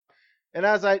And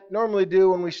as I normally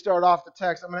do when we start off the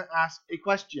text, I'm going to ask a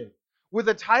question. With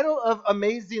the title of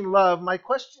Amazing Love, my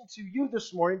question to you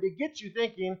this morning to get you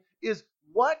thinking is,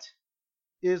 what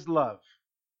is love?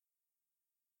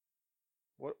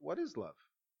 What is love?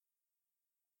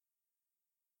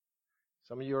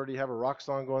 Some of you already have a rock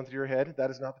song going through your head.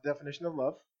 That is not the definition of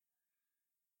love.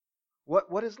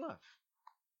 What is love?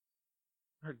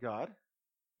 I heard God.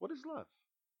 What is love?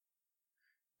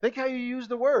 Think how you use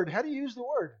the word. How do you use the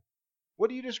word? What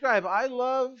do you describe? I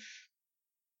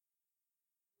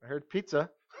heard pizza.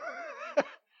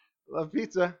 Love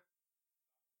pizza.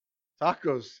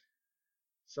 Tacos.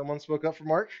 Someone spoke up for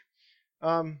Mark.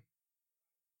 I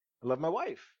love my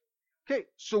wife. Okay,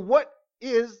 so what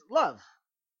is love?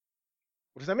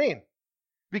 What does that mean?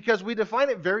 Because we define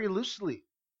it very loosely.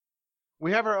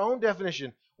 We have our own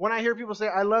definition. When I hear people say,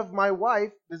 I love my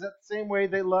wife, is that the same way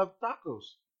they love tacos?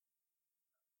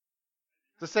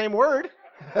 It's the same word.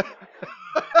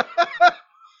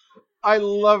 I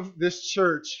love this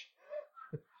church.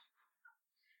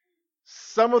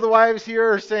 Some of the wives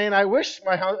here are saying, I wish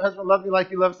my husband loved me like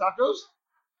he loves tacos.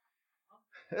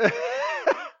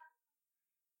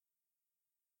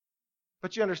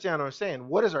 But you understand what I'm saying.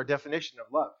 What is our definition of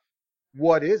love?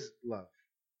 What is love?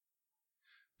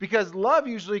 Because love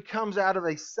usually comes out of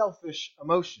a selfish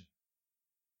emotion.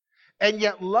 And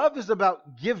yet love is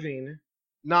about giving,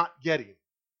 not getting.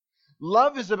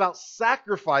 Love is about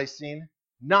sacrificing,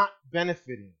 not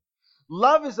benefiting.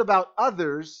 Love is about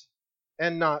others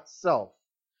and not self.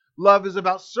 Love is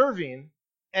about serving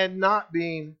and not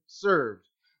being served.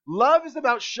 Love is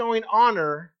about showing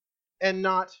honor and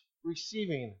not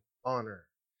receiving honor.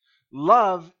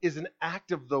 Love is an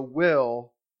act of the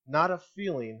will, not a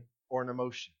feeling or an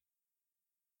emotion.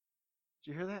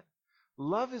 Did you hear that?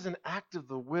 Love is an act of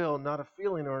the will, not a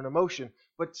feeling or an emotion.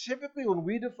 But typically when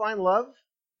we define love,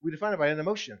 we define it by an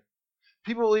emotion.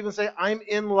 People will even say, I'm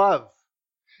in love.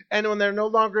 And when they're no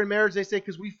longer in marriage, they say,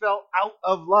 because we fell out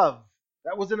of love.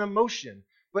 That was an emotion.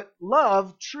 But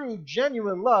love, true,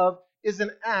 genuine love, is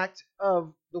an act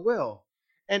of the will.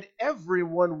 And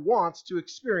everyone wants to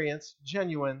experience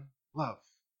genuine love.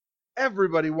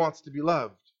 Everybody wants to be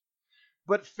loved.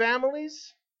 But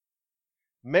families,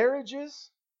 marriages,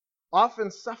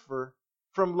 often suffer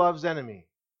from love's enemy,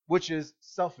 which is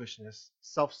selfishness,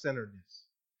 self-centeredness.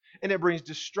 And it brings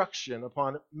destruction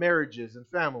upon marriages and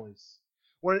families.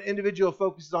 When an individual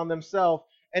focuses on themselves,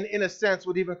 and in a sense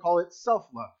would even call it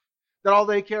self-love, that all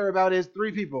they care about is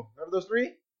three people. Remember those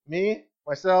three? Me,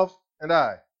 myself, and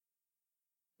I.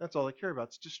 That's all they care about.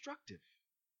 It's destructive.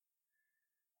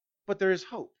 But there is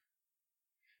hope.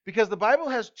 Because the Bible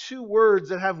has two words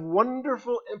that have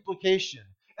wonderful implication.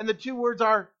 And the two words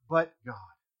are, but God.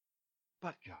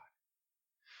 But God.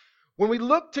 When we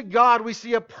look to God, we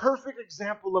see a perfect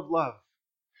example of love.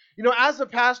 You know, as a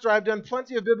pastor, I've done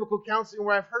plenty of biblical counseling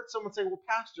where I've heard someone say, well,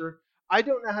 Pastor, I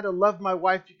don't know how to love my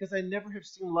wife because I never have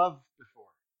seen love before.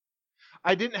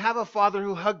 I didn't have a father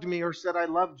who hugged me or said, I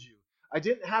loved you. I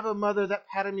didn't have a mother that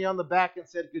patted me on the back and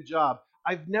said, good job.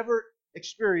 I've never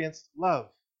experienced love.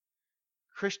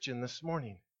 Christian, this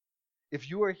morning, if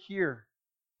you are here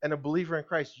and a believer in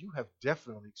Christ, you have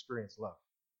definitely experienced love.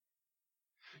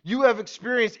 You have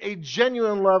experienced a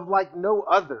genuine love like no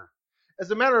other. As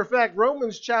a matter of fact,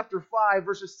 Romans chapter 5,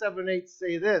 verses 7 and 8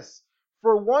 say this,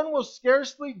 for one will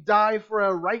scarcely die for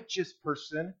a righteous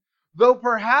person, though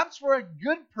perhaps for a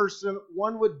good person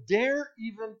one would dare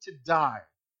even to die.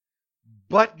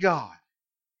 But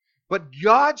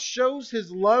God shows his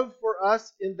love for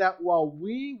us in that while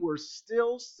we were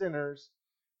still sinners,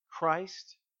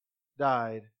 Christ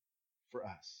died for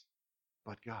us.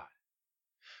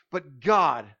 But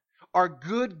God, our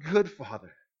good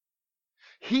Father,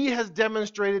 he has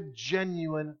demonstrated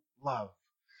genuine love.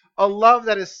 A love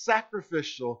that is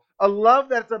sacrificial. A love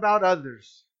that's about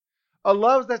others. A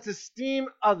love that's esteem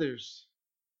others.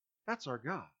 That's our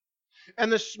God.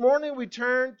 And this morning we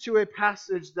turn to a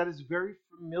passage that is very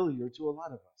familiar to a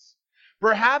lot of us.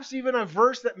 Perhaps even a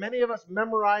verse that many of us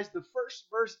memorized. The first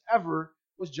verse ever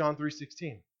was John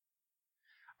 3:16.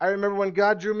 I remember when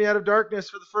God drew me out of darkness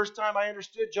for the first time, I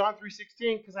understood John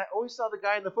 3:16 because I always saw the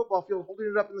guy in the football field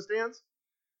holding it up in the stands.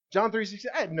 John 3:16,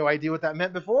 I had no idea what that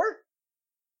meant before.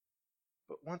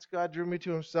 But once God drew me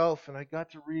to himself and I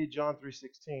got to read John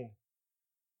 3:16,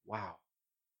 wow,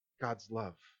 God's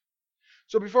love.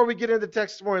 So before we get into the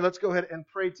text this morning, let's go ahead and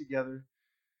pray together.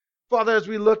 Father, as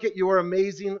we look at your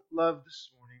amazing love this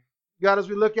morning, God, as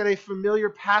we look at a familiar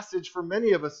passage for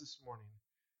many of us this morning,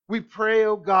 we pray,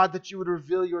 oh God, that you would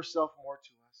reveal yourself more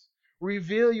to us.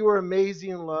 Reveal your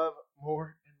amazing love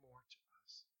more and more to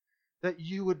us. That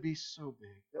you would be so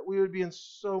big, that we would be in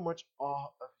so much awe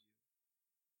of you.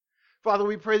 Father,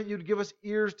 we pray that you'd give us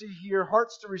ears to hear,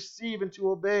 hearts to receive, and to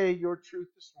obey your truth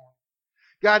this morning.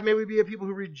 God, may we be a people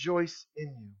who rejoice in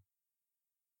you.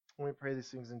 And we pray these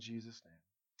things in Jesus' name.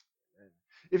 Amen.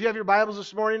 If you have your Bibles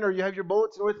this morning or you have your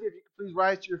bulletin with you, if you could please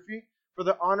rise to your feet for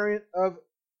the honoring of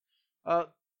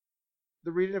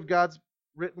the reading of God's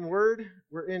written word.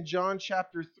 We're in John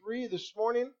chapter 3 this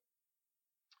morning.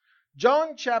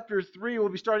 John chapter 3, we'll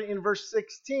be starting in verse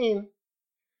 16.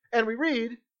 And we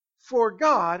read, "For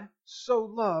God so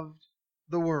loved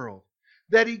the world,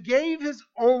 that he gave his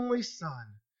only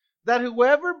Son, that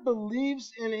whoever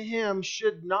believes in him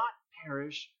should not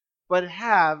perish, but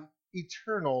have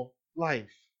eternal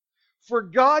life. For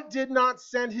God did not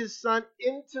send his Son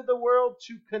into the world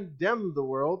to condemn the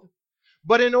world,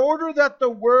 but in order that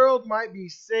the world might be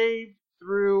saved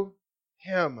through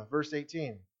him." Verse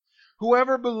 18.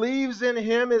 "Whoever believes in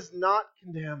him is not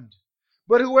condemned.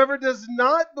 But whoever does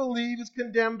not believe is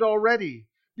condemned already,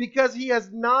 because he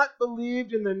has not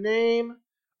believed in the name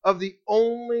of the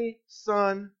only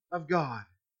Son of God.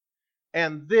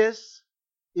 And this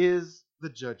is the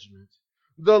judgment.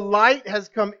 The light has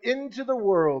come into the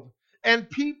world, and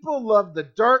people love the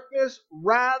darkness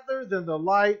rather than the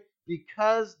light,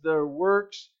 because their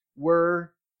works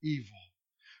were evil.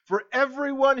 For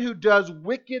everyone who does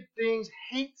wicked things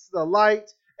hates the light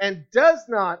and does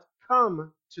not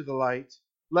come to the light,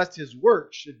 lest his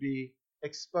work should be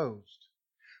exposed.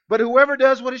 But whoever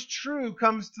does what is true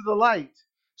comes to the light,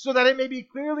 so that it may be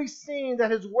clearly seen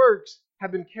that his works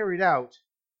have been carried out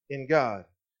in God."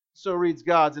 So reads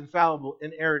God's infallible,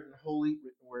 inerrant, and holy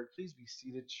written word. Please be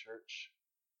seated, church.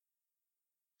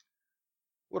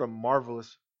 What a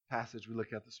marvelous passage we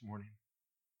look at this morning.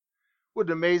 What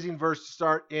an amazing verse to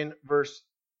start in verse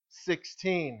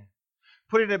 16.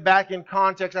 Putting it back in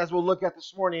context, as we'll look at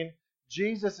this morning,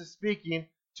 Jesus is speaking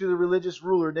to the religious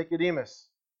ruler Nicodemus.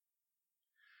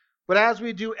 But as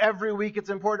we do every week, it's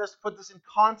important to put this in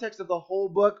context of the whole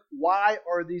book. Why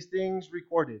are these things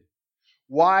recorded?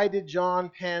 Why did John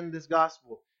pen this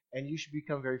gospel? And you should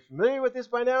become very familiar with this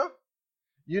by now.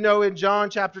 You know, in John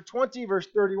chapter 20, verse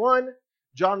 31,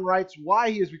 John writes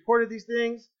why he has recorded these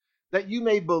things: that you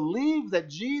may believe that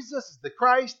Jesus is the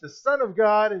Christ, the Son of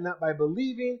God, and that by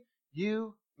believing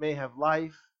you may have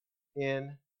life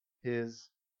in his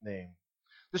name.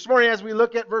 This morning, as we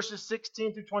look at verses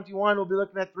 16 through 21, we'll be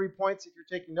looking at 3 points if you're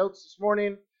taking notes this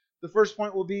morning. The first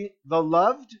point will be the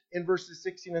loved in verses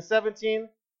 16 and 17.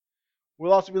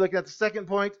 We'll also be looking at the second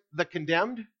point, the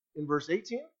condemned, in verse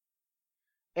 18.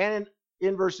 And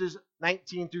in verses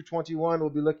 19 through 21, we'll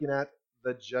be looking at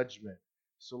the judgment.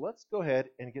 So let's go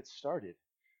ahead and get started.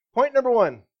 Point number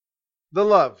 1, the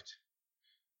loved.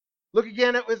 Look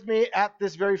again with me at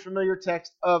this very familiar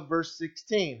text of verse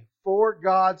 16. "For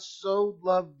God so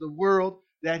loved the world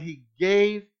that he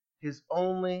gave his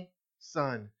only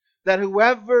Son, that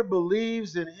whoever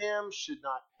believes in him should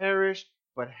not perish,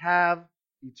 but have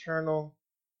eternal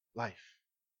life."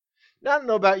 Now, I don't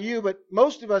know about you, but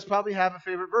most of us probably have a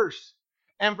favorite verse.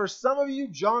 And for some of you,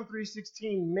 John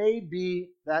 3:16 may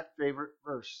be that favorite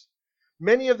verse.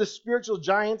 Many of the spiritual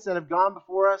giants that have gone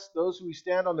before us, those who we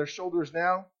stand on their shoulders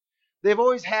now, they've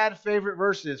always had favorite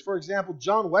verses. For example,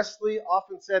 John Wesley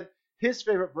often said his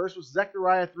favorite verse was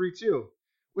Zechariah 3:2,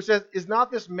 which says, "Is not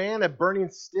this man a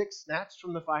burning stick snatched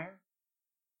from the fire?"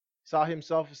 He saw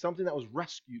himself as something that was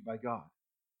rescued by God.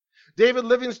 David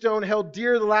Livingstone held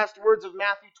dear the last words of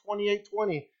Matthew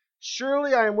 28:20.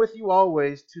 "Surely I am with you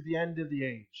always to the end of the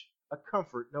age," a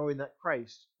comfort knowing that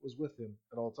Christ was with him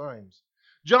at all times.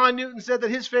 John Newton said that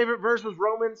his favorite verse was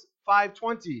Romans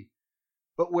 5:20.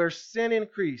 "But where sin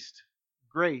increased,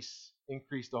 grace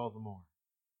increased all the more."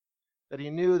 That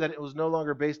he knew that it was no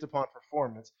longer based upon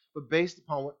performance, but based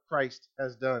upon what Christ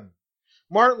has done.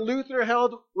 Martin Luther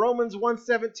held Romans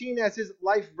 1:17 as his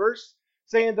life verse,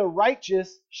 saying, "The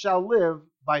righteous shall live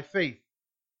by faith."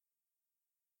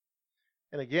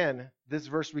 And again, this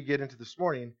verse we get into this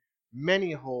morning,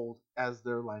 many hold as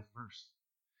their life verse.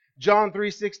 John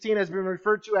 3:16 has been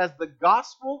referred to as the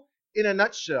gospel in a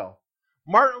nutshell.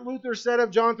 Martin Luther said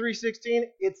of John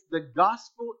 3:16, "It's the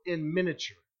gospel in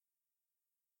miniature."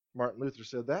 Martin Luther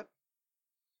said that.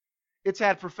 It's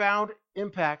had profound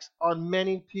impacts on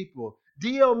many people.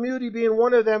 D.L. Moody, being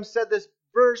one of them, said this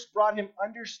verse brought him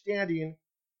understanding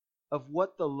of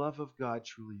what the love of God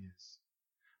truly is.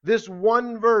 This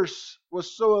one verse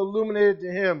was so illuminated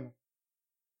to him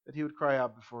that he would cry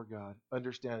out before God,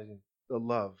 understanding the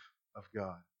love of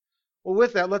God. Well,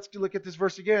 with that, let's look at this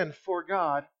verse again. "For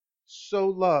God so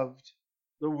loved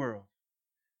the world."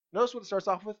 Notice what it starts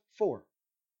off with, "for."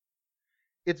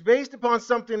 It's based upon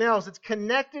something else. It's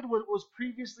connected with what was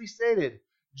previously stated.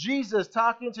 Jesus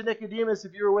talking to Nicodemus,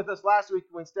 if you were with us last week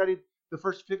when we studied the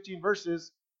first 15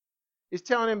 verses, is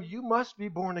telling him, you must be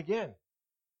born again.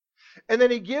 And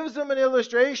then he gives him an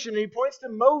illustration, and he points to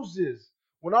Moses.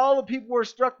 When all the people were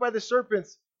struck by the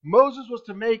serpents, Moses was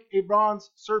to make a bronze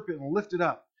serpent and lift it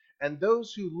up. And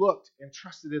those who looked and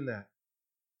trusted in that,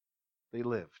 they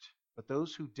lived. But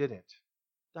those who didn't,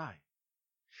 died.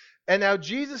 And now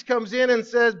Jesus comes in and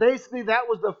says, basically that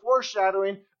was the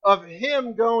foreshadowing of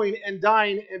him going and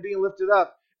dying and being lifted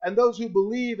up. And those who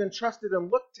believe and trusted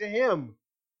and looked to him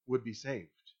would be saved.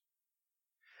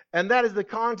 And that is the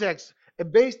context.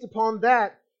 And based upon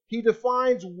that, he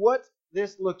defines what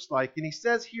this looks like. And he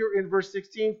says here in verse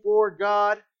 16, for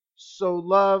God so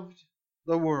loved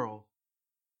the world.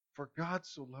 For God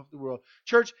so loved the world.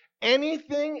 Church,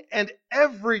 anything and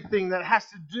everything that has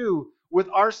to do with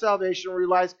our salvation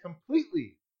relies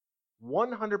completely,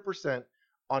 100%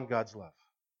 on God's love.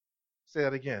 Say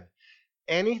that again.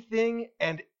 Anything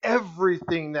and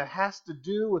everything that has to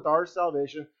do with our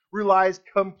salvation relies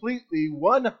completely,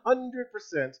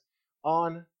 100%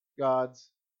 on God's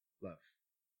love.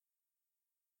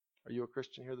 Are you a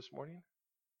Christian here this morning?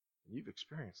 You've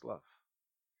experienced love.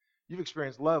 You've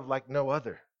experienced love like no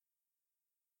other.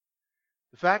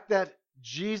 The fact that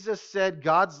Jesus said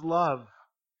God's love,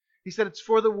 he said it's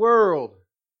for the world.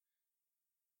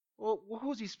 Well,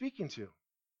 who is he speaking to?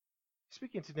 He's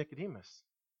speaking to Nicodemus.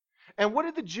 And what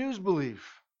did the Jews believe?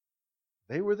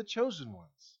 They were the chosen ones.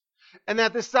 And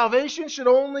that the salvation should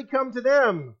only come to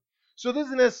them. So this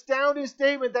is an astounding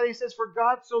statement that he says, for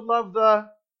God so loved the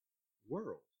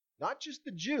world. Not just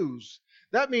the Jews.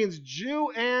 That means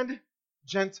Jew and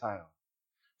Gentile.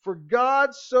 For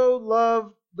God so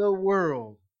loved the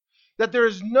world that there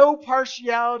is no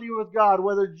partiality with God,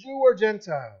 whether Jew or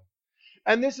Gentile.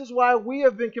 And this is why we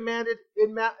have been commanded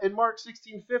in Mark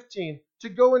 16:15 to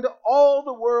go into all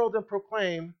the world and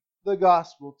proclaim the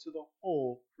gospel to the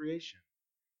whole creation.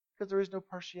 Because there is no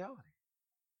partiality.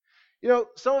 You know,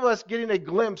 some of us getting a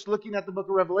glimpse, looking at the book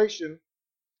of Revelation,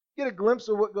 get a glimpse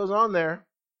of what goes on there,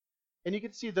 and you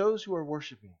can see those who are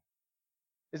worshiping.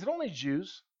 Is it only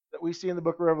Jews that we see in the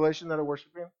book of Revelation that are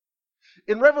worshiping?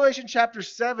 In Revelation chapter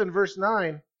 7, verse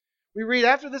 9, we read,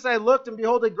 after this I looked, and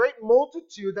behold, a great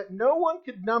multitude that no one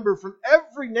could number from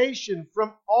every nation,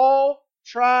 from all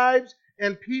tribes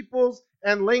and peoples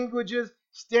and languages,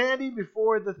 standing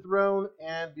before the throne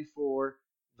and before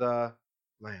the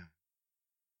Lamb.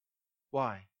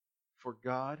 Why? For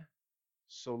God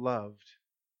so loved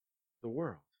the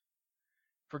world.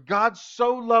 For God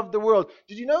so loved the world.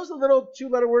 Did you notice the little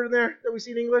two-letter word in there that we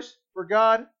see in English? For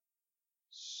God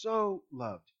so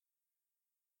loved.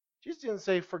 Jesus didn't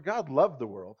say, for God loved the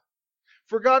world.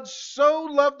 For God so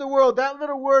loved the world. That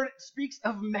little word speaks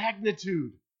of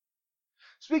magnitude.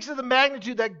 Speaks of the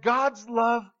magnitude that God's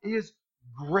love is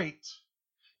great.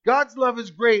 God's love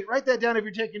is great. Write that down if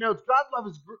you're taking notes. God's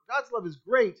love is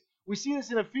great. We see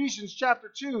this in Ephesians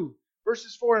chapter 2,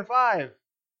 verses 4 and 5. It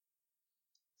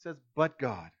says, but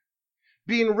God,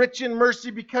 being rich in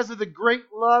mercy because of the great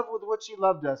love with which he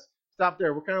loved us. Stop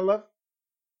there. What kind of love?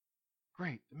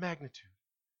 Great. The magnitude.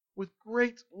 With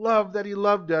great love that he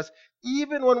loved us,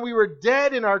 even when we were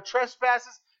dead in our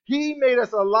trespasses, he made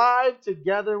us alive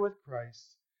together with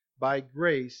Christ. By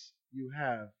grace you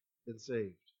have been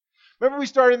saved. Remember we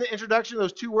started in the introduction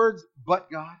those two words,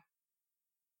 but God?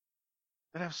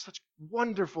 That have such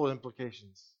wonderful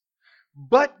implications.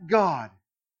 But God,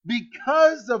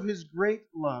 because of his great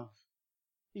love,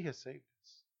 he has saved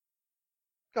us.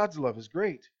 God's love is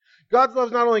great. God's love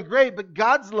is not only great, but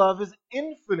God's love is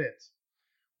infinite.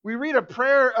 We read a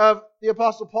prayer of the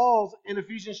Apostle Paul's in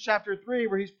Ephesians chapter 3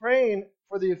 where he's praying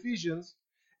for the Ephesians.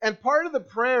 And part of the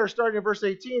prayer starting in verse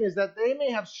 18 is that they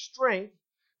may have strength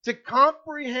to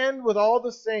comprehend with all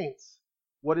the saints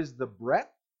what is the breadth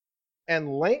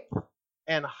and length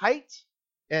and height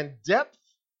and depth,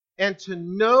 and to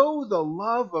know the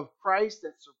love of Christ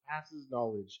that surpasses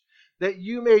knowledge, that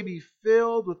you may be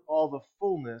filled with all the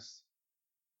fullness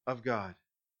of God.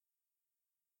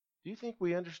 Do you think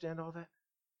we understand all that?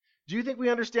 Do you think we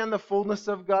understand the fullness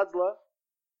of God's love?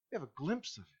 We have a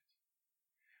glimpse of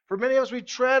it. For many of us, we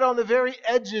tread on the very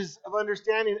edges of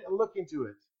understanding and looking to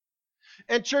it.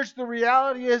 And church, the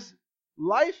reality is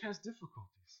life has difficulties.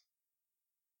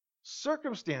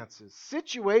 Circumstances,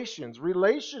 situations,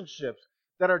 relationships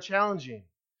that are challenging.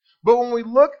 But when we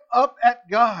look up at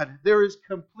God, there is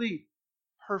complete,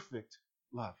 perfect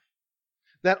love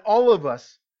that all of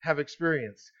us have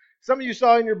experienced. Some of you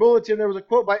saw in your bulletin there was a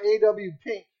quote by A.W.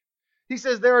 Pink. He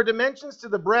says, there are dimensions to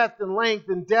the breadth and length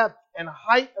and depth and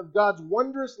height of God's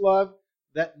wondrous love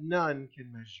that none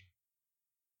can measure.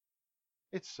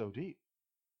 It's so deep.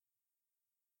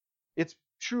 It's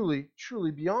truly,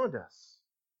 truly beyond us.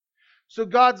 So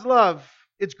God's love,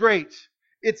 it's great,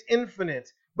 it's infinite,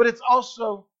 but it's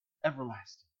also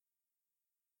everlasting.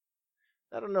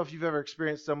 I don't know if you've ever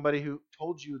experienced somebody who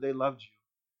told you they loved you,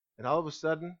 and all of a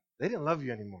sudden, they didn't love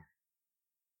you anymore.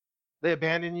 They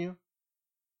abandoned you.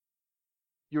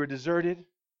 You were deserted.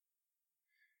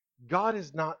 God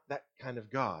is not that kind of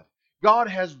God. God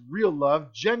has real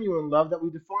love, genuine love that we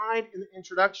defined in the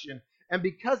introduction. And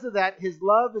because of that, his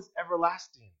love is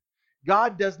everlasting.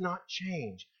 God does not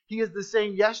change. He is the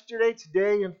same yesterday,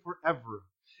 today, and forever.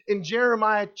 In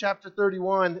Jeremiah chapter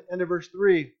 31 and verse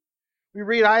 3, we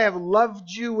read, I have loved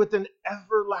you with an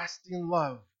everlasting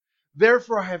love.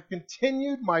 Therefore, I have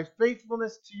continued my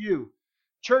faithfulness to you.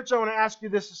 Church, I want to ask you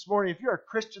this morning. If you're a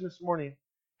Christian this morning,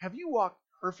 have you walked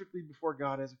perfectly before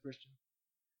God as a Christian?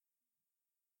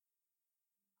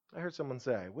 I heard someone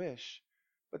say, I wish.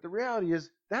 But the reality is,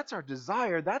 that's our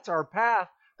desire, that's our path,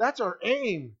 that's our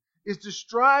aim, is to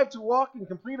strive to walk in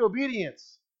complete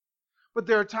obedience. But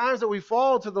there are times that we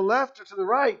fall to the left or to the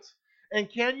right. And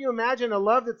can you imagine a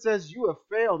love that says, you have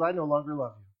failed, I no longer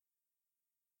love you?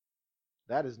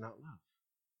 That is not love.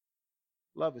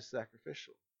 Love is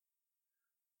sacrificial.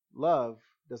 Love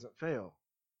doesn't fail.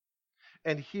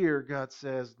 And here God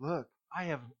says, look, I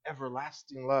have an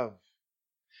everlasting love.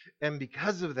 And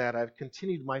because of that, I've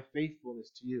continued my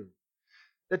faithfulness to you.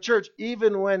 The church,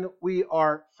 even when we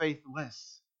are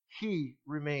faithless, he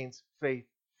remains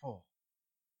faithful.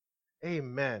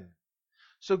 Amen.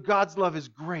 So God's love is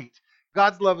great.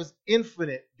 God's love is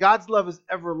infinite. God's love is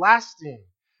everlasting.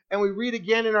 And we read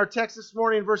again in our text this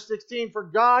morning in verse 16, for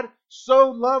God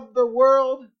so loved the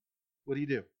world, what did he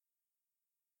do?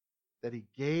 That he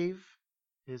gave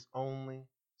his only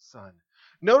Son.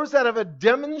 Notice that of a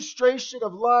demonstration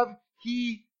of love,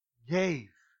 he gave.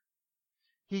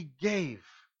 He gave.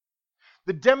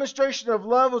 The demonstration of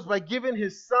love was by giving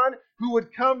his Son, who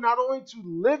would come not only to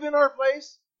live in our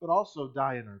place, but also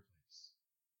die in our place.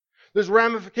 There's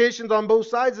ramifications on both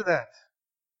sides of that.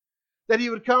 That he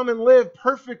would come and live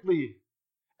perfectly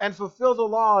and fulfill the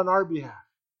law on our behalf,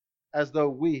 as though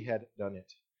we had done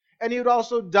it. And he would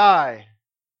also die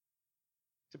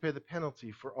to pay the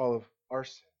penalty for all of our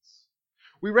sins.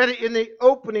 We read it in the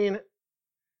opening,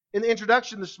 in the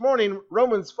introduction this morning,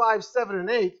 Romans 5, 7, and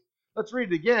 8. Let's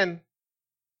read it again.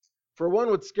 For one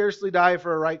would scarcely die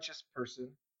for a righteous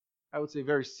person. I would say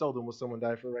very seldom will someone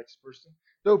die for a righteous person.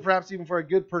 Though perhaps even for a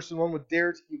good person, one would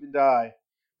dare to even die.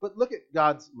 But look at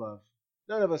God's love.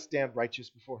 None of us stand righteous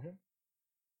before him.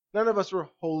 None of us were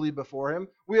holy before him.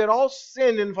 We had all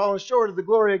sinned and fallen short of the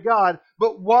glory of God.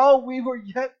 But while we were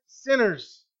yet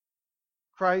sinners,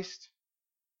 Christ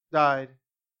died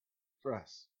for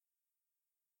us.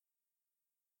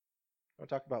 I want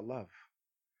to talk about love.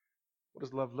 What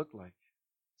does love look like?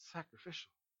 It's sacrificial.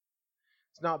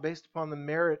 It's not based upon the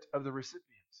merit of the recipient.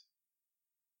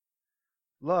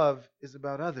 Love is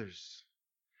about others.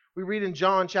 We read in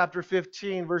John chapter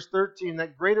 15, verse 13,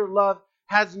 that greater love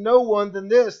has no one than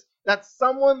this, that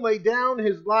someone lay down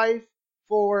his life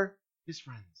for his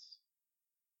friends.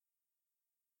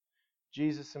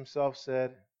 Jesus himself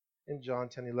said in John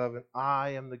 10:11,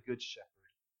 I am the good shepherd.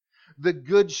 The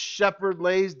good shepherd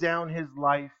lays down his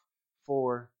life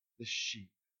for the sheep.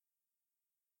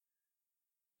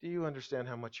 Do you understand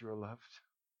how much you are loved?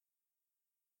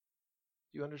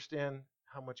 Do you understand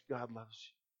how much God loves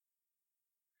you?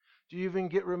 Do you even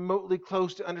get remotely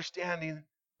close to understanding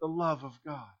the love of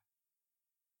God?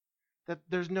 That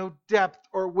there's no depth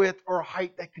or width or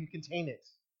height that can contain it.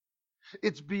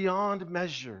 It's beyond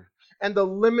measure. And the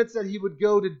limits that he would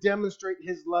go to demonstrate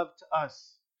his love to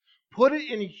us. Put it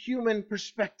in a human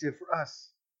perspective for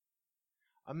us.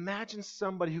 Imagine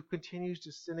somebody who continues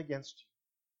to sin against you.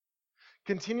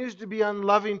 Continues to be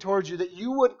unloving towards you, that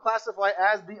you would classify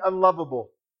as the unlovable.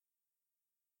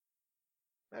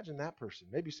 Imagine that person.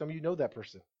 Maybe some of you know that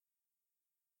person.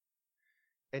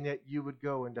 And yet you would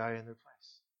go and die in their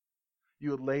place.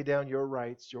 You would lay down your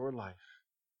rights, your life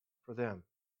for them.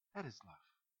 That is love.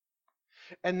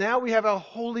 And now we have a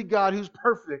holy God who's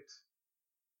perfect,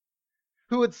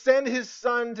 who would send his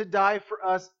Son to die for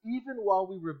us even while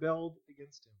we rebelled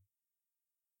against him.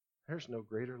 There's no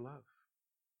greater love.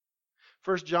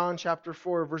 1 John chapter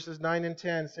 4, verses 9 and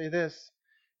 10 say this,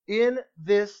 in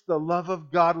this the love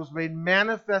of God was made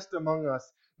manifest among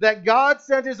us, that God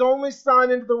sent his only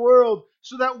Son into the world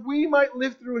so that we might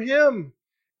live through him.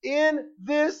 In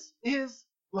this is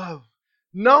love.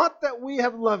 Not that we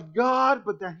have loved God,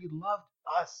 but that he loved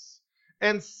us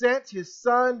and sent his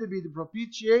Son to be the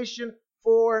propitiation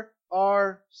for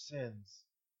our sins.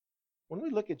 When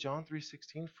we look at John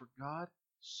 3:16, for God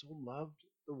so loved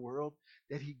the world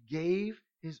that he gave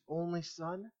His only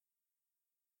Son,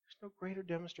 there's no greater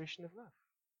demonstration of love.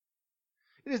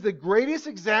 It is the greatest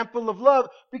example of love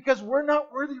because we're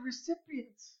not worthy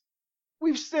recipients.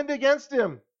 We've sinned against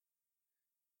Him.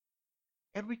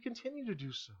 And we continue to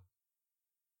do so.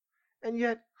 And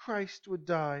yet Christ would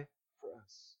die for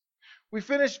us. We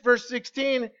finish verse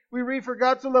 16. We read, "For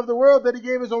God so loved the world that He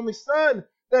gave His only Son,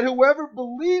 that whoever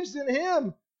believes in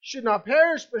Him should not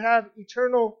perish but have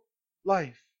eternal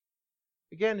life."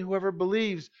 Again, whoever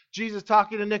believes. Jesus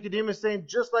talking to Nicodemus saying,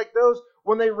 just like those,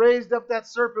 when they raised up that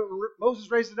serpent, when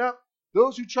Moses raised it up,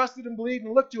 those who trusted and believed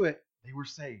and looked to it, they were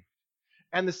saved.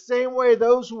 And the same way,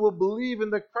 those who will believe in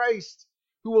the Christ,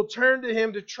 who will turn to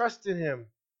Him to trust in Him,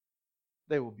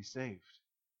 they will be saved.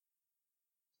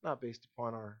 It's not based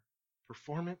upon our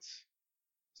performance.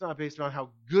 It's not based on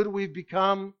how good we've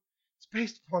become. It's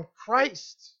based upon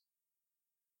Christ.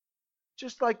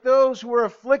 Just like those who were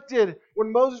afflicted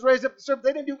when Moses raised up the serpent,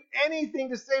 they didn't do anything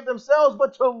to save themselves,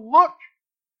 but to look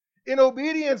in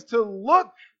obedience, to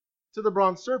look to the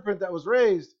bronze serpent that was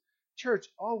raised. Church,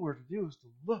 all we're to do is to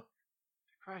look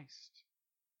to Christ,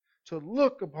 to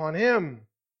look upon Him,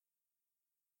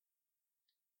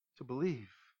 to believe.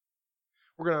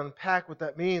 We're going to unpack what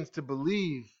that means to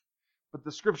believe. But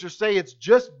the scriptures say it's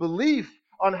just belief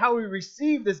on how we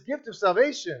receive this gift of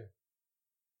salvation.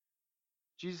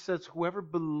 Jesus says, whoever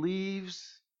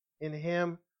believes in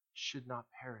Him should not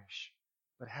perish,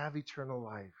 but have eternal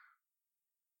life.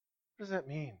 What does that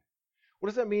mean? What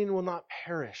does that mean will not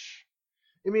perish?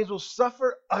 It means we'll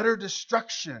suffer utter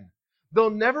destruction.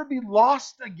 They'll never be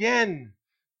lost again.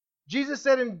 Jesus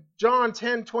said in John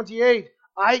 10:28,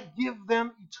 "I give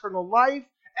them eternal life,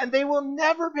 and they will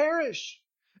never perish,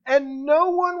 and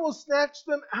no one will snatch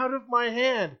them out of my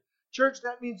hand." Church,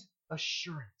 that means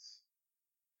assurance.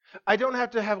 I don't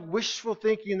have to have wishful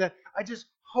thinking that I just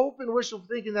hope and wishful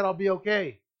thinking that I'll be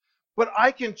okay. But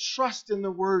I can trust in the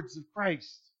words of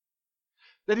Christ.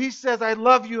 That He says, "I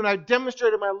love you and I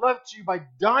demonstrated my love to you by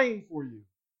dying for you.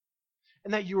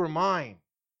 And that you are mine.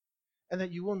 And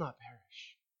that you will not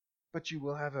perish, but you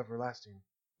will have everlasting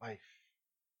life."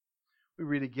 We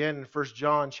read again in 1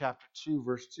 John chapter 2,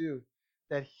 verse 2,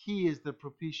 that He is the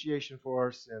propitiation for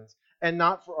our sins. And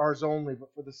not for ours only,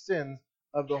 but for the sins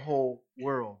of the whole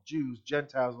world, Jews,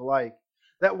 Gentiles alike.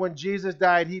 That when Jesus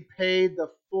died, He paid the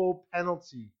full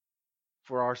penalty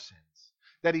for our sins.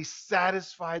 That He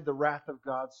satisfied the wrath of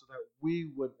God so that we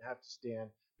wouldn't have to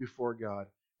stand before God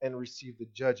and receive the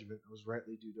judgment that was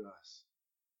rightly due to us.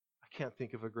 I can't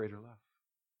think of a greater love.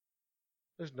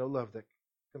 There's no love that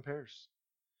compares.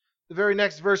 The very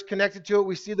next verse connected to it,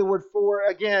 we see the word "for"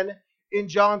 again in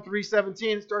John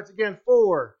 3:17. It starts again,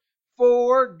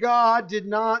 "For God did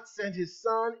not send His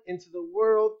Son into the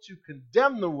world to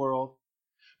condemn the world,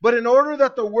 but in order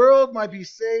that the world might be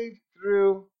saved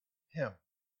through Him."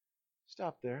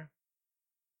 Stop there.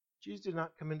 Jesus did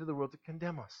not come into the world to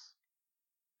condemn us.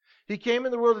 He came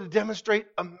in the world to demonstrate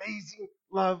amazing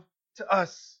love to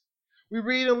us. We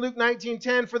read in Luke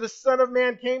 19:10, "For the Son of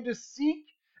Man came to seek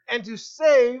and to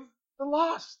save the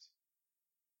lost."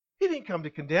 He didn't come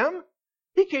to condemn.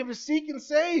 He came to seek and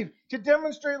save, to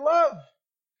demonstrate love.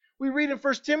 We read in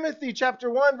 1 Timothy chapter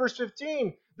 1, verse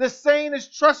 15, "The saying is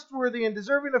trustworthy and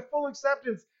deserving of full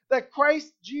acceptance, that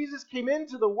Christ Jesus came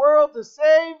into the world to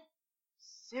save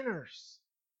sinners."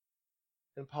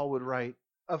 And Paul would write,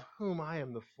 "Of whom I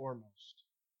am the foremost."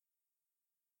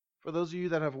 For those of you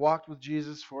that have walked with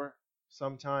Jesus for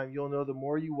some time, you'll know the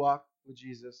more you walk with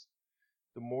Jesus,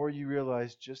 the more you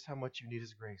realize just how much you need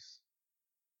His grace.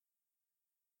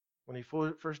 When He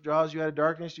first draws you out of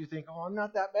darkness, you think, "Oh, I'm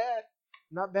not that bad.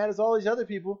 I'm not bad as all these other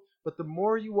people." But the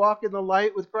more you walk in the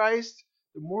light with Christ,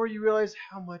 the more you realize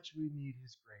how much we need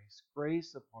His grace.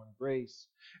 Grace upon grace.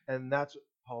 And that's what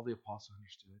Paul the Apostle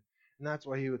understood. And that's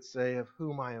why he would say, "Of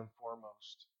whom I am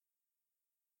foremost."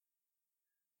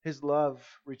 His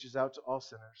love reaches out to all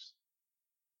sinners.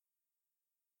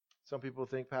 Some people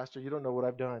think, "Pastor, you don't know what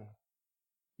I've done.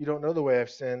 You don't know the way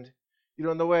I've sinned. You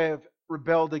don't know the way I've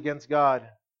rebelled against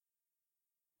God."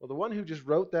 Well, the one who just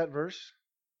wrote that verse,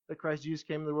 that Christ Jesus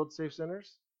came in the world to save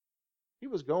sinners, He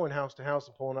was going house to house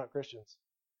and pulling out Christians,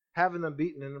 having them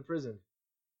beaten and imprisoned,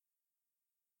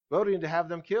 voting to have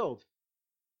them killed.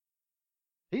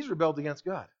 He's rebelled against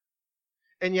God.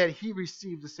 And yet He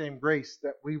received the same grace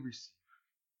that we receive.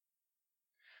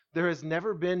 There has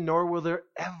never been, nor will there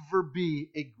ever be,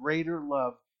 a greater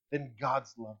love than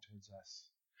God's love towards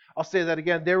us. I'll say that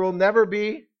again. There will never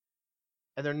be,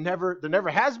 and there never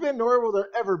has been, nor will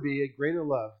there ever be, a greater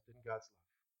love than God's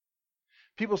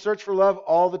love. People search for love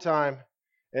all the time,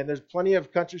 and there's plenty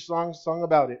of country songs sung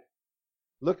about it.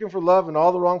 Looking for love in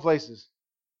all the wrong places.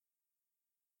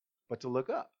 but to look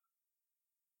up.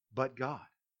 But God.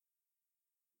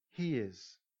 He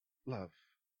is love.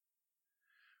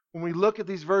 When we look at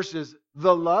these verses,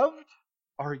 the loved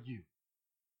are you.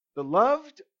 The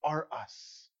loved are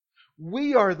us.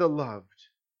 We are the loved.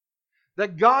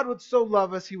 That God would so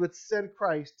love us, He would send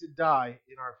Christ to die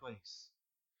in our place.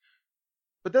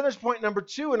 But then there's point number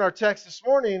 2 in our text this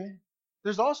morning.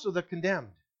 There's also the condemned.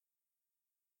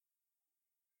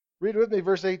 Read with me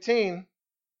verse 18.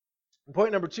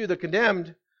 Point number 2, the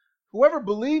condemned. Whoever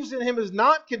believes in Him is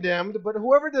not condemned, but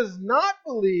whoever does not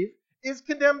believe is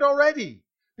condemned already,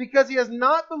 because he has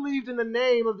not believed in the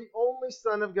name of the only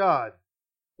Son of God.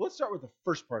 Let's start with the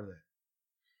first part of that.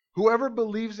 Whoever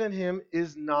believes in Him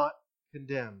is not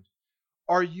condemned.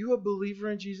 Are you a believer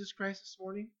in Jesus Christ this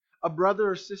morning? A brother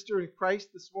or sister in Christ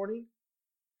this morning?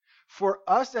 For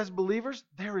us as believers,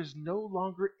 there is no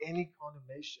longer any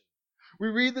condemnation. We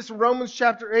read this in Romans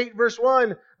chapter 8, verse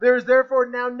 1. There is therefore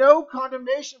now no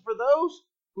condemnation for those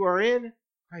who are in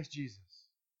Christ Jesus.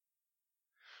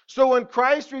 So when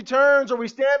Christ returns or we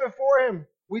stand before Him,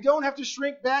 we don't have to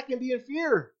shrink back and be in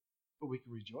fear, but we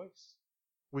can rejoice.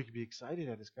 We can be excited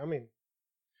at His coming.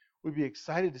 We'd be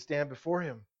excited to stand before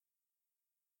Him.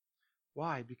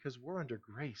 Why? Because we're under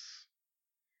grace.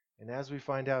 And as we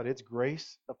find out, it's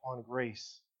grace upon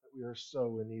grace that we are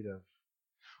so in need of.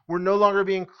 We're no longer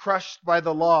being crushed by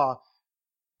the law.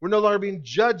 We're no longer being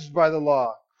judged by the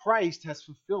law. Christ has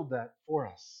fulfilled that for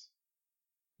us.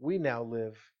 We now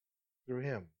live through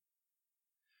Him.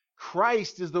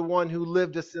 Christ is the one who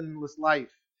lived a sinless life.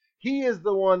 He is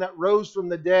the one that rose from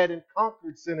the dead and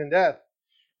conquered sin and death.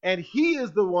 And He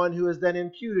is the one who has then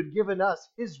imputed, given us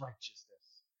His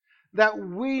righteousness, that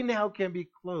we now can be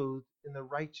clothed in the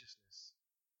righteousness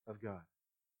of God.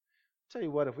 I'll tell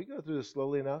you what, if we go through this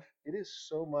slowly enough, it is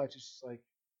so much. It's just like,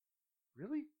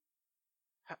 really?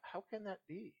 How can that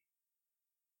be?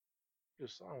 Your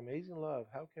song, Amazing Love,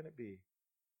 how can it be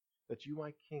that you,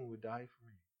 my King, would die for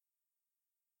me?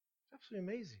 It's absolutely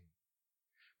amazing.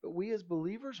 But we as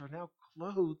believers are now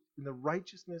clothed in the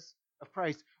righteousness of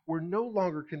Christ. We're no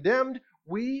longer condemned.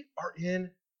 We are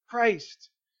in Christ.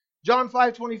 John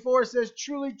 5:24 says,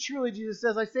 Truly, truly, Jesus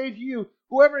says, I say to you,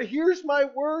 whoever hears my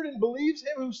word and believes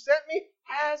Him who sent me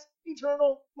has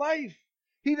eternal life.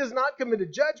 He does not come into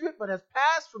judgment, but has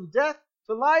passed from death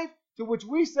to life, to which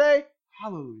we say,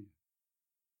 Hallelujah.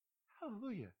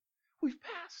 Hallelujah. We've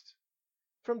passed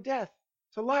from death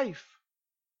to life.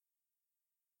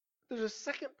 There's a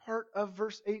second part of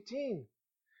verse 18.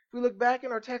 If we look back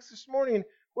in our text this morning,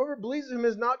 whoever believes in Him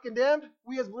is not condemned.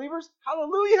 We as believers,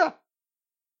 hallelujah.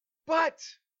 But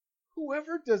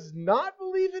whoever does not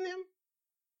believe in Him,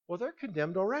 well, they're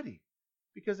condemned already,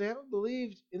 because they haven't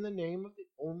believed in the name of the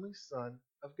only Son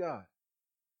of God.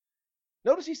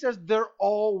 Notice he says they're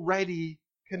already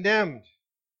condemned.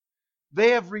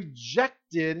 They have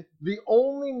rejected the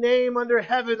only name under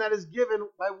heaven that is given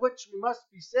by which we must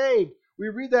be saved. We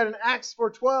read that in Acts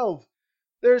 4:12.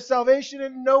 There is salvation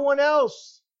in no one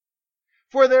else,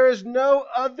 for there is no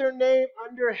other name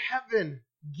under heaven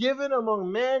given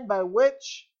among men by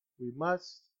which we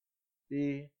must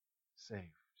be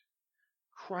saved.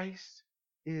 Christ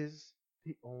is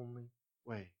the only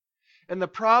way. And the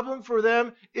problem for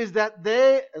them is that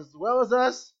they, as well as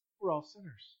us, we're all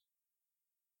sinners.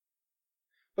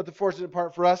 But the fortunate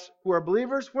part for us who are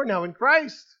believers, we're now in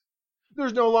Christ.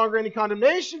 There's no longer any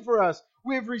condemnation for us.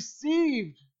 We have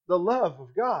received the love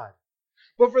of God.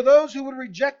 But for those who would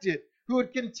reject it, who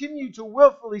would continue to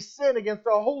willfully sin against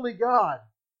a holy God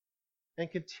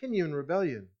and continue in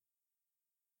rebellion,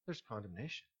 there's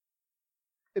condemnation.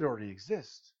 It already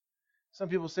exists. Some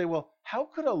people say, well, how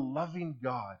could a loving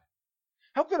God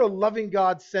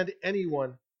send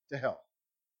anyone to hell?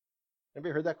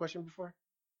 Anybody heard that question before?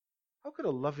 How could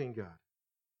a loving God?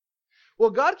 Well,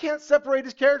 God can't separate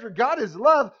His character. God is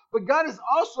love, but God is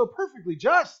also perfectly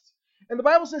just. And the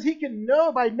Bible says He can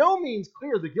by no means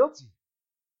clear the guilty.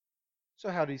 So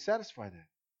how did He satisfy that?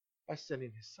 By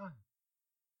sending His Son,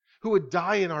 who would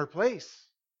die in our place.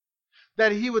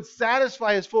 That He would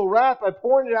satisfy His full wrath by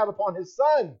pouring it out upon His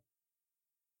Son.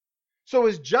 So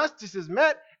His justice is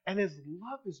met, and His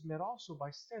love is met also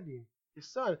by sending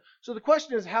His Son. So the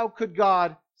question is, how could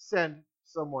God send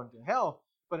someone to hell?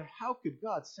 But how could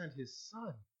God send His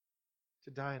Son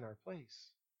to die in our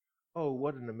place? Oh,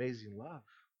 what an amazing love.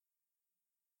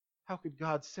 How could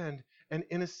God send an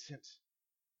innocent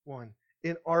one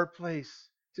in our place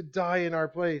to die in our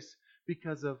place?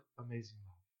 Because of amazing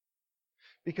love.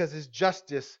 Because His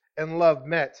justice and love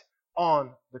met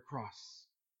on the cross,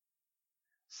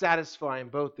 satisfying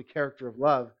both the character of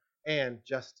love and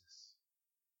justice.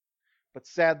 But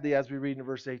sadly, as we read in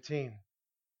verse 18,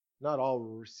 not all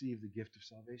will receive the gift of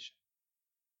salvation.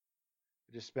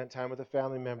 I just spent time with a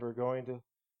family member going to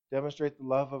demonstrate the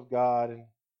love of God and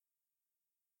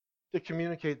to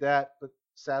communicate that, but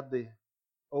sadly,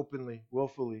 openly,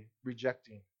 willfully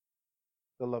rejecting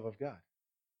the love of God.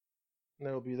 And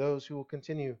there will be those who will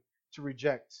continue to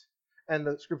reject. And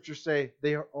the scriptures say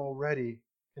they are already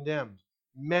condemned.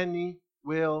 Many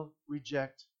will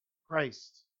reject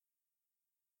Christ.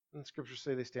 And the scriptures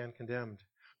say they stand condemned.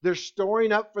 They're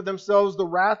storing up for themselves the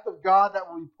wrath of God that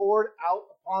will be poured out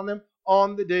upon them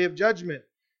on the day of judgment.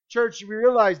 Church, we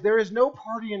realize there is no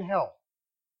party in hell.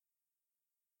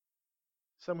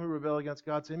 Some who rebel against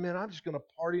God say, man, I'm just going to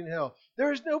party in hell.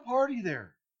 There is no party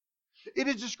there. It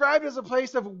is described as a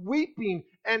place of weeping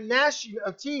and gnashing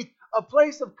of teeth, a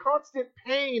place of constant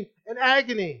pain and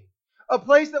agony, a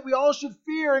place that we all should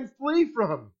fear and flee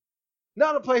from,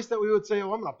 not a place that we would say,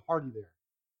 oh, I'm going to party there.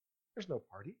 There's no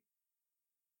party.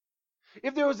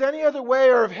 If there was any other way,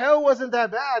 or if hell wasn't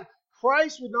that bad,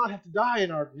 Christ would not have to die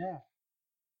in our behalf.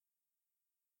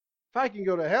 If I can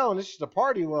go to hell and it's just a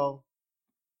party, well,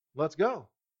 let's go.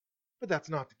 But that's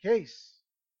not the case.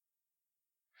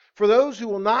 For those who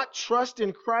will not trust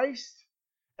in Christ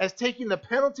as taking the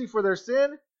penalty for their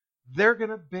sin, they're going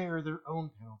to bear their own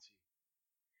penalty.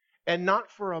 And not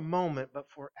for a moment, but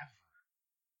forever.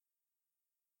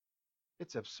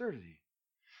 It's absurdity.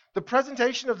 The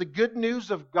presentation of the good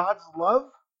news of God's love,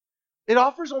 it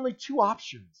offers only two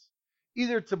options.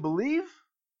 Either to believe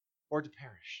or to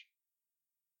perish.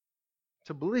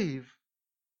 To believe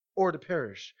or to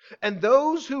perish. And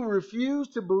those who refuse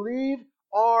to believe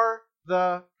are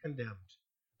the condemned.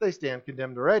 They stand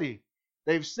condemned already.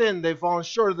 They've sinned. They've fallen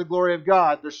short of the glory of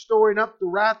God. They're storing up the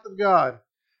wrath of God.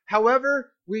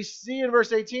 However, we see in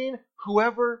verse 18,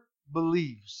 whoever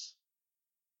believes.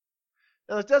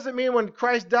 Now, this doesn't mean when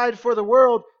Christ died for the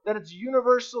world that it's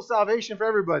universal salvation for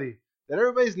everybody, that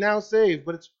everybody's now saved,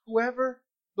 but it's whoever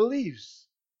believes.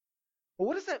 Well,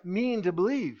 what does that mean to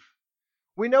believe?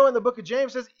 We know in the book of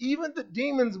James it says, even the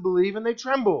demons believe and they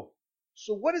tremble.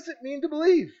 So what does it mean to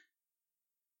believe?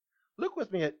 Look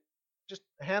with me at just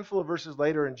a handful of verses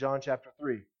later in John chapter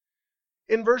 3.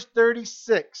 In verse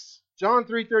 36, John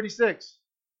 3:36,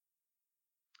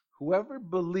 whoever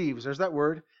believes, there's that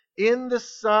word, in the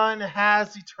Son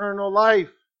has eternal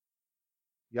life.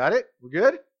 Got it? We're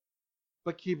good?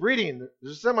 But keep reading.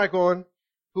 There's a semicolon.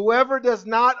 Whoever does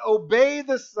not obey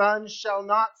the Son shall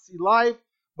not see life,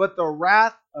 but the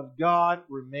wrath of God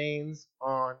remains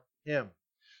on him.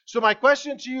 So my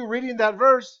question to you reading that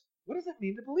verse, what does it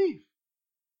mean to believe?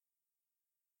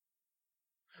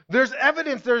 There's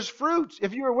evidence, there's fruit.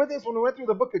 If you were with us when we went through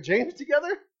the book of James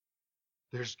together,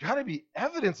 there's got to be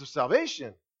evidence of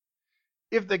salvation.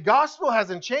 If the gospel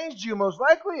hasn't changed you, most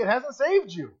likely it hasn't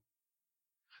saved you.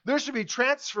 There should be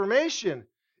transformation.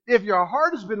 If your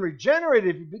heart has been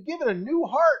regenerated, if you've been given a new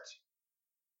heart,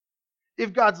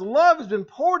 if God's love has been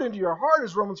poured into your heart,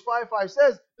 as Romans 5:5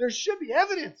 says, there should be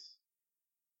evidence.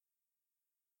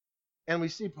 And we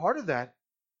see part of that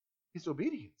is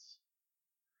obedience.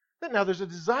 That now there's a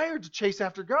desire to chase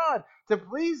after God, to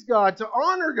please God, to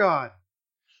honor God.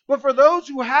 But for those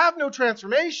who have no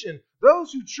transformation,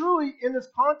 those who truly, in this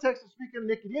context of speaking of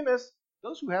Nicodemus,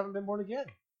 those who haven't been born again,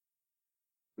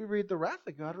 we read the wrath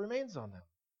of God remains on them.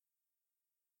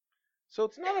 So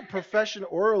it's not a profession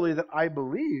orally that I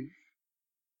believe.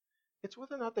 It's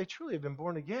whether or not they truly have been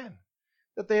born again.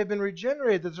 That they have been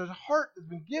regenerated, that there's a heart that's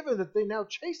been given, that they now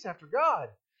chase after God.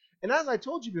 And as I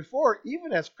told you before,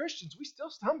 even as Christians, we still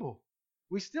stumble.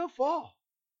 We still fall.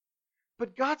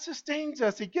 But God sustains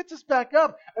us. He gets us back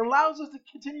up and allows us to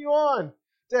continue on,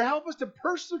 to help us to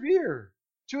persevere,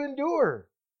 to endure.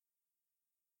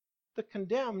 The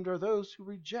condemned are those who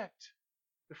reject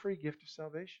the free gift of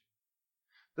salvation.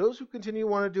 Those who continue to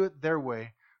want to do it their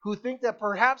way, who think that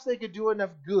perhaps they could do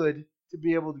enough good to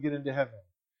be able to get into heaven,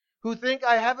 who think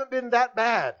I haven't been that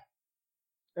bad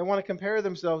and want to compare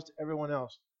themselves to everyone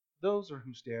else. Those are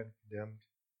who stand condemned.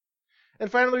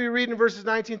 And finally, we read in verses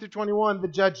 19 through 21, the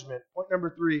judgment. Point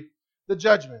number 3, the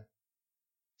judgment.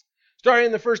 Starting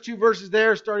in the first two verses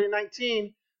there, starting in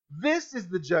 19, this is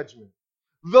the judgment.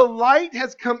 The light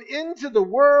has come into the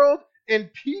world,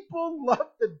 and people love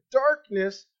the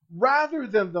darkness rather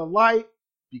than the light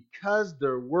because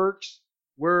their works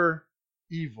were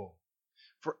evil.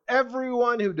 For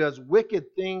everyone who does wicked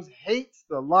things hates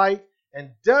the light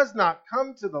and does not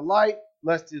come to the light,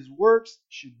 lest his works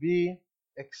should be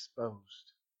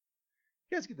exposed.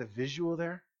 You guys get the visual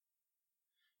there?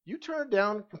 You turn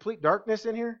down complete darkness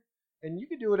in here, and you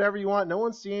can do whatever you want. No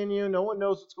one's seeing you. No one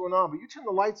knows what's going on. But you turn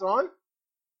the lights on,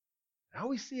 now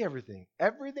we see everything.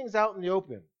 Everything's out in the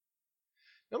open.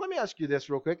 Now let me ask you this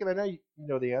real quick, and I know you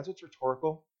know the answer. It's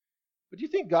rhetorical. But do you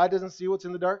think God doesn't see what's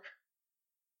in the dark?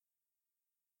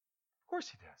 Of course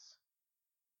he does.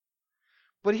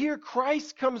 But here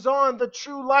Christ comes on, the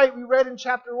true light we read in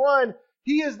chapter 1.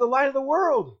 He is the light of the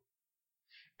world.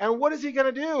 And what is he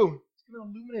going to do? He's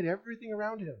going to illuminate everything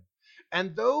around him.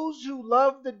 And those who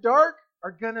love the dark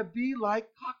are going to be like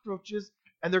cockroaches,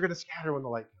 and they're going to scatter when the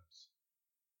light comes.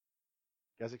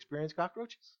 You guys experience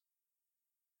cockroaches?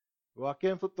 You walk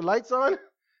in, flip the lights on,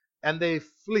 and they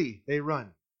flee. They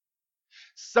run.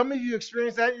 Some of you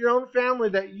experience that in your own family,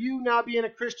 that you now being a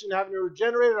Christian, having a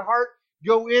regenerated heart,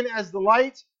 go in as the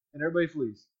light, and everybody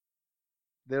flees.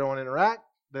 They don't want to interact.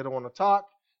 They don't want to talk.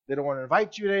 They don't want to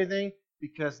invite you to anything,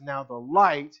 because now the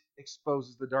light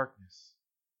exposes the darkness.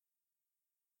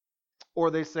 Or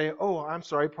they say, oh, I'm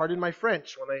sorry, pardon my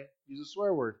French, when they use a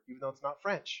swear word, even though it's not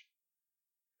French.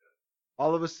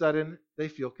 All of a sudden, they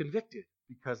feel convicted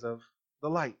because of the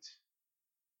light.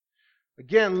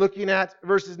 Again, looking at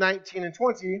verses 19 and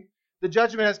 20, the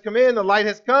judgment has come in, the light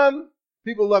has come.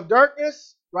 People love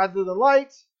darkness rather than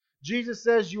light. Jesus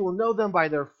says you will know them by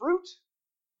their fruit.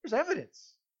 There's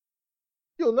evidence.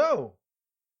 You'll know.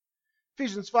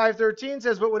 Ephesians 5:13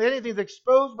 says, but when anything is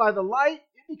exposed by the light,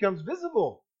 it becomes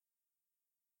visible.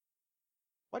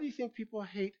 Why do you think people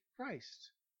hate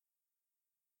Christ?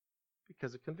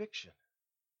 Because of conviction.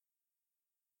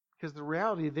 Because the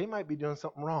reality, they might be doing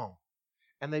something wrong,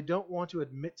 and they don't want to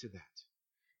admit to that.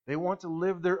 They want to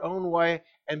live their own way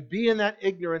and be in that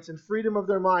ignorance and freedom of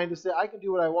their mind to say, I can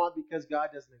do what I want because God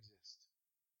doesn't exist.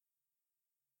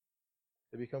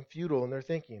 They become futile in their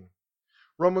thinking.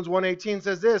 Romans 1:18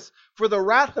 says this, for the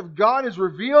wrath of God is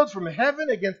revealed from heaven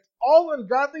against all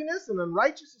ungodliness and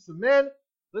unrighteousness of men,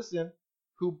 listen,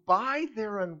 who by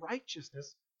their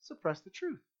unrighteousness suppress the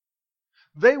truth.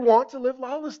 They want to live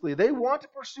lawlessly. They want to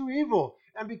pursue evil.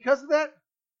 And because of that,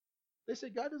 they say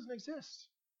God doesn't exist.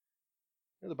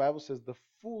 And the Bible says the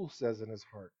fool says in his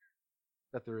heart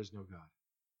that there is no God.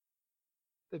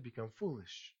 They become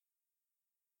foolish.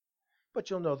 But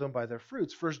you'll know them by their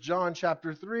fruits. 1 John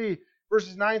chapter 3,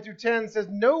 verses 9 through 10 says,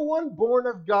 no one born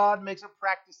of God makes a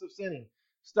practice of sinning.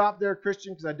 Stop there,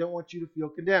 Christian, because I don't want you to feel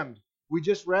condemned. We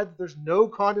just read that there's no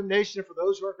condemnation for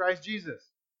those who are in Christ Jesus.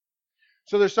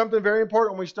 So there's something very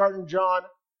important when we start in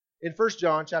 1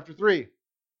 John chapter 3.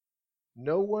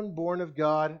 No one born of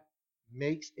God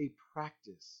makes a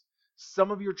practice.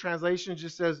 Some of your translations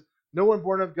just says, no one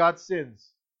born of God sins.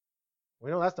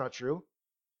 We know that's not true.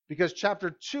 Because chapter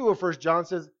 2 of 1 John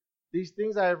says, these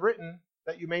things I have written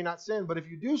that you may not sin. But if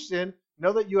you do sin,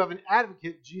 know that you have an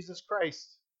advocate, Jesus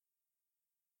Christ.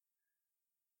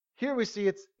 Here we see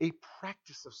it's a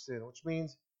practice of sin, which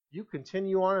means you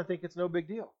continue on and think it's no big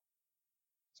deal.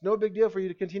 It's no big deal for you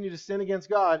to continue to sin against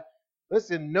God.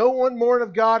 Listen, no one born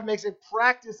of God makes a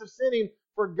practice of sinning,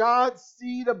 for God's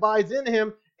seed abides in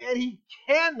him, and he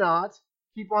cannot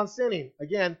keep on sinning.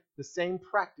 Again, the same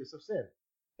practice of sin.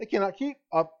 They cannot keep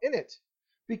up in it,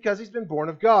 because he's been born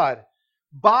of God.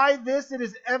 By this it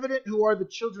is evident who are the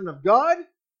children of God,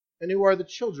 and who are the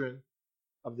children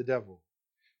of the devil.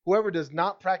 Whoever does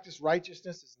not practice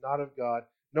righteousness is not of God,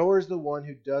 nor is the one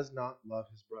who does not love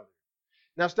his brother.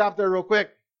 Now stop there real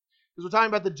quick, because we're talking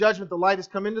about the judgment. The light has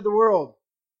come into the world.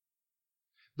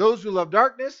 Those who love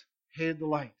darkness hated the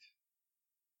light.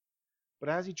 But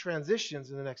as he transitions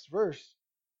in the next verse,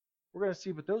 we're going to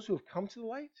see, but those who have come to the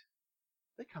light,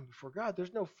 they come before God.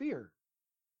 There's no fear.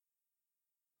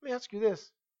 Let me ask you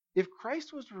this. If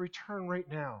Christ was to return right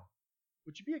now,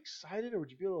 would you be excited or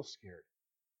would you be a little scared?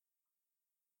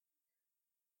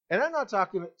 And I'm not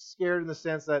talking scared in the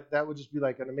sense that that would just be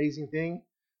like an amazing thing,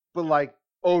 but like,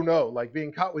 oh no, like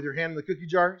being caught with your hand in the cookie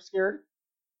jar scared?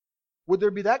 Would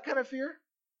there be that kind of fear?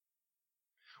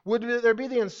 Would there be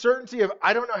the uncertainty of,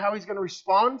 I don't know how he's going to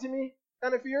respond to me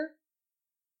kind of fear?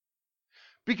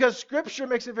 Because Scripture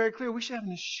makes it very clear we should have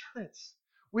an assurance.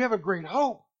 We have a great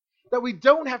hope that we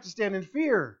don't have to stand in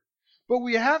fear. But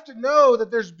we have to know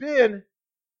that there's been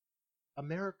a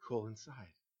miracle inside.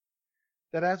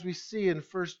 That as we see in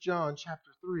 1 John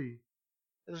chapter 3,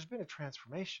 there's been a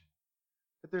transformation.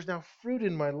 That there's now fruit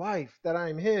in my life, that I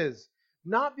am his.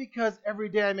 Not because every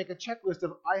day I make a checklist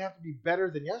of I have to be better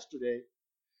than yesterday,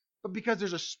 but because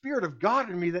there's a Spirit of God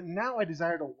in me that now I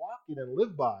desire to walk in and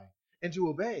live by and to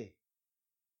obey.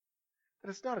 That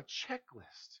it's not a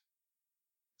checklist.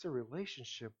 It's a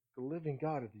relationship with the living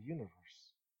God of the universe.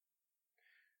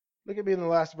 Look at me in the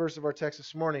last verse of our text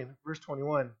this morning, verse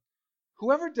 21.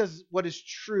 Whoever does what is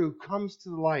true comes to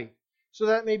the light, so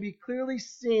that it may be clearly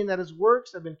seen that his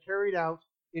works have been carried out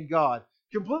in God.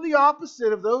 Completely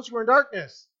opposite of those who are in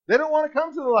darkness. They don't want to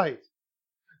come to the light.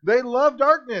 They love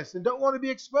darkness and don't want to be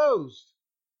exposed.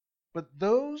 But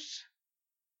those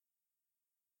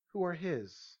who are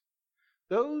his,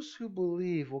 those who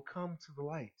believe, will come to the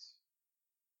light.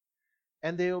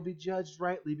 And they will be judged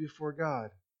rightly before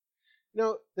God. You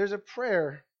know, there's a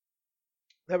prayer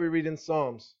that we read in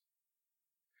Psalms.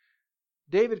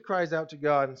 David cries out to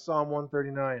God in Psalm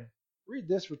 139. Read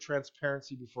this for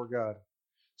transparency before God.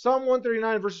 Psalm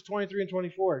 139, verses 23 and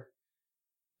 24.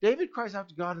 David cries out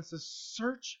to God and says,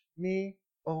 "Search me,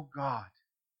 O God,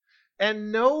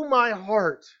 and know my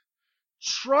heart.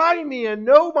 Try me and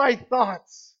know my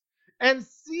thoughts, and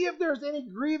see if there's any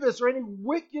grievous or any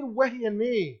wicked way in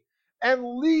me, and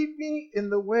lead me in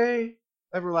the way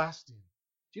everlasting."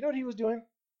 Do you know what he was doing?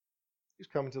 He was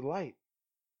coming to the light.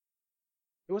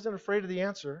 He wasn't afraid of the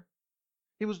answer.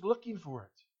 He was looking for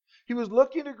it. He was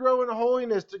looking to grow in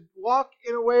holiness, to walk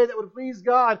in a way that would please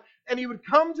God. And he would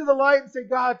come to the light and say,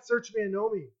 "God, search me and know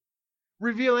me.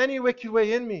 Reveal any wicked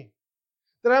way in me,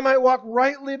 that I might walk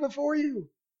rightly before you."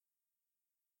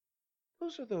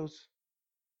 Those are those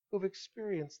who have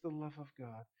experienced the love of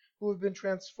God, who have been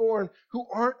transformed, who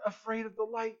aren't afraid of the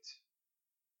light.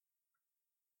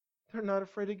 They're not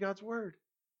afraid of God's word.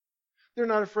 They're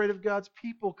not afraid of God's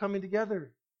people coming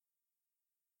together.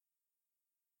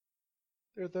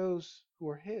 They're those who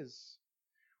are his.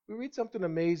 We read something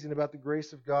amazing about the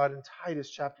grace of God in Titus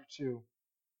chapter 2.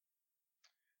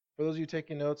 For those of you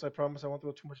taking notes, I promise I won't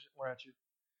throw too much more at you.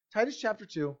 Titus chapter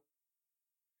 2,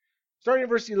 starting in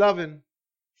verse 11.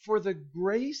 "For the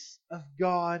grace of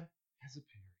God has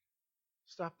appeared."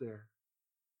 Stop there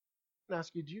and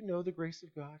ask you, do you know the grace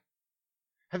of God?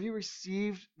 Have you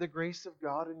received the grace of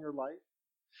God in your life?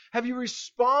 Have you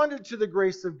responded to the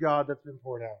grace of God that's been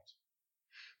poured out?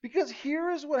 Because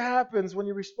here is what happens when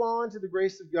you respond to the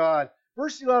grace of God.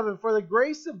 Verse 11, "For the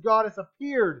grace of God has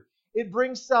appeared. It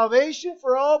brings salvation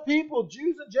for all people,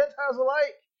 Jews and Gentiles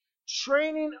alike,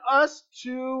 training us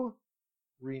to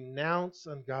renounce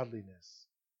ungodliness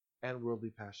and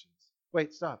worldly passions."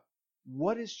 Wait, stop.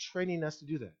 What is training us to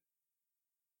do that?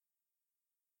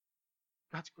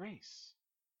 God's grace.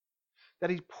 That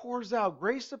he pours out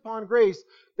grace upon grace,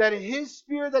 that his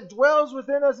Spirit that dwells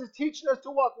within us is teaching us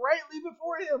to walk rightly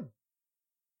before him.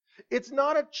 It's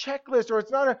not a checklist, or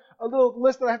it's not a little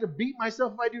list that I have to beat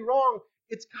myself if I do wrong.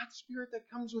 It's God's Spirit that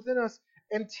comes within us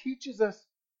and teaches us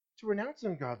to renounce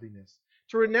ungodliness,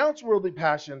 to renounce worldly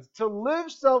passions, to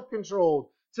live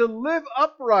self-controlled, to live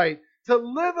upright, to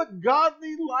live a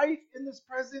godly life in this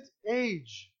present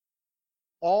age,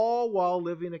 all while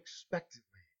living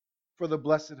expectantly for the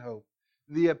blessed hope,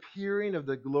 the appearing of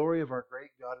the glory of our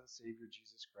great God and Savior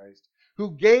Jesus Christ,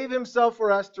 who gave himself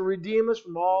for us to redeem us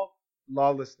from all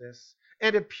lawlessness,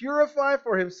 and to purify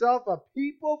for himself a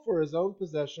people for his own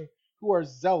possession who are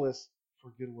zealous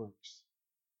for good works.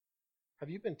 Have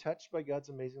you been touched by God's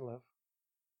amazing love?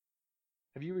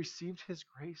 Have you received his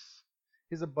grace,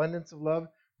 his abundance of love?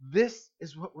 This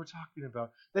is what we're talking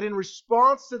about. That in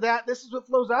response to that, this is what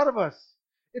flows out of us.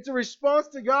 It's a response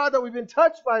to God that we've been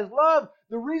touched by his love.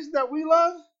 The reason that we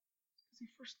love is because he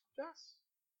first loved us.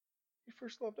 He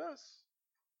first loved us.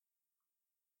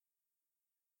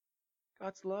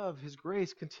 God's love, his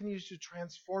grace, continues to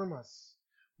transform us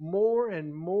more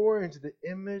and more into the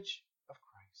image of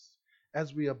Christ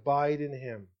as we abide in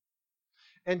him.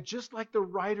 And just like the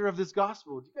writer of this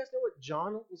gospel, do you guys know what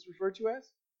John is referred to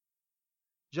as?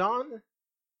 John,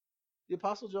 the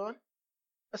Apostle John,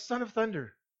 a son of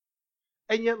thunder.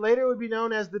 And yet later would be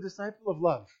known as the disciple of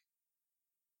love.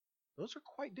 Those are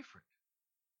quite different.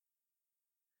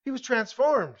 He was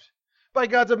transformed by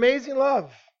God's amazing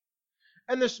love.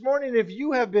 And this morning, if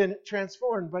you have been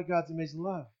transformed by God's amazing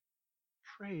love,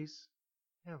 praise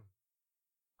him.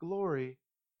 Glory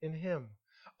in him.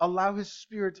 Allow his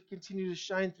Spirit to continue to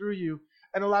shine through you,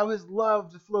 and allow his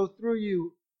love to flow through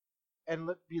you, and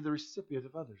let be the recipient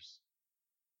of others.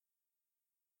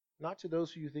 Not to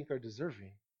those who you think are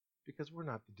deserving, because we're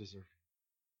not the deserving,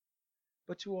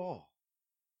 but to all.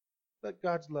 Let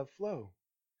God's love flow.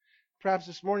 Perhaps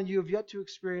this morning you have yet to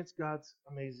experience God's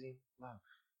amazing love.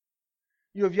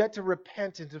 You have yet to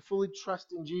repent and to fully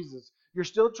trust in Jesus. You're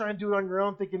still trying to do it on your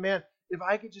own, thinking, man, if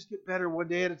I could just get better one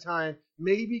day at a time,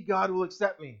 maybe God will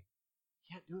accept me.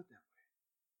 You can't do it that way.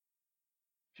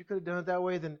 If you could have done it that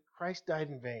way, then Christ died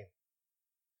in vain.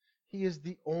 He is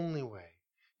the only way.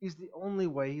 He's the only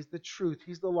way. He's the truth.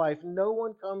 He's the life. No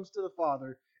one comes to the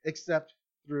Father except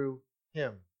through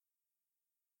him.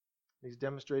 He's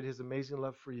demonstrated his amazing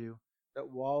love for you, that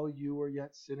while you were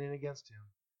yet sinning against him,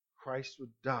 Christ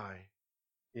would die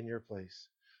in your place.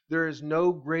 There is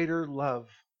no greater love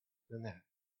than that.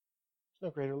 There's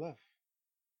no greater love.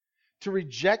 To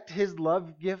reject his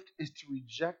love gift is to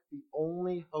reject the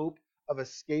only hope of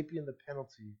escaping the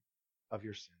penalty of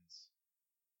your sins.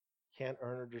 Can't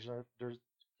earn or deserve heaven.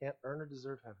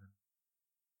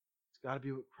 It's got to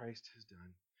be what Christ has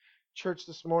done. Church,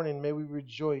 this morning, may we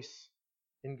rejoice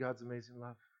in God's amazing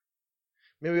love.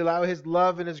 May we allow his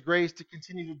love and his grace to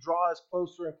continue to draw us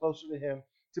closer and closer to him,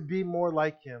 to be more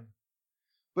like him.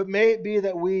 But may it be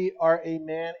that we are a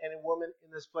man and a woman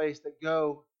in this place that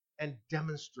go and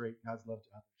demonstrate God's love to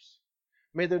others.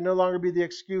 May there no longer be the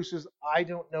excuses, I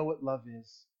don't know what love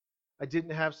is. I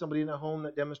didn't have somebody in a home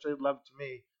that demonstrated love to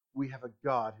me. We have a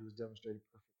God who has demonstrated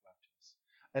perfect love to us.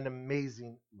 An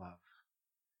amazing love.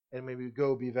 And may we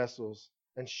go be vessels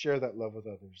and share that love with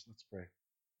others. Let's pray.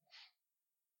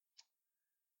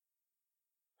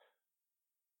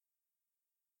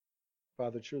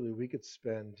 Father, truly, we could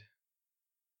spend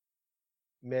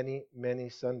many, many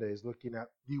Sundays looking at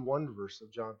the one verse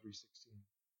of John 3:16.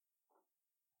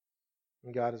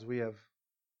 And God, as we have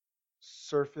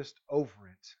surfaced over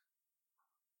it,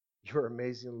 your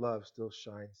amazing love still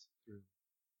shines through.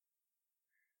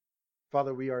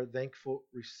 Father, we are thankful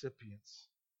recipients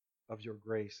of your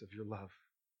grace, of your love.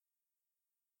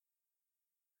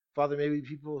 Father, maybe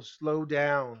people slow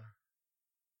down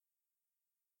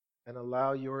and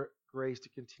allow your grace to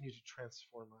continue to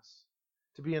transform us,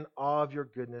 to be in awe of your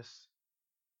goodness,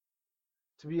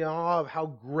 to be in awe of how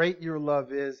great your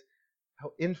love is,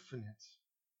 how infinite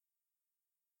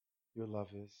your love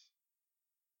is.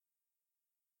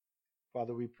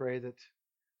 Father, we pray that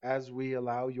as we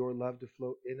allow your love to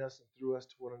flow in us and through us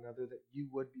to one another, that you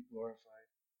would be glorified.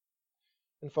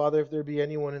 And Father, if there be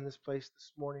anyone in this place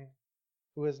this morning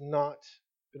who has not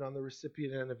been on the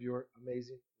recipient end of your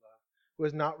amazing love, who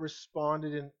has not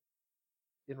responded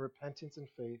in repentance and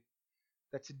faith,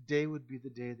 that today would be the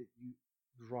day that you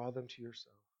draw them to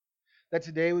yourself. That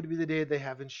today would be the day they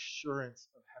have insurance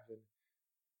of heaven.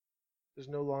 There's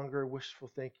no longer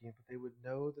wishful thinking, but they would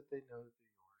know that they're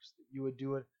yours, that you would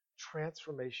do a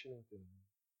transformation within them.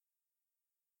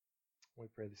 We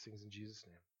pray these things in Jesus'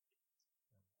 name.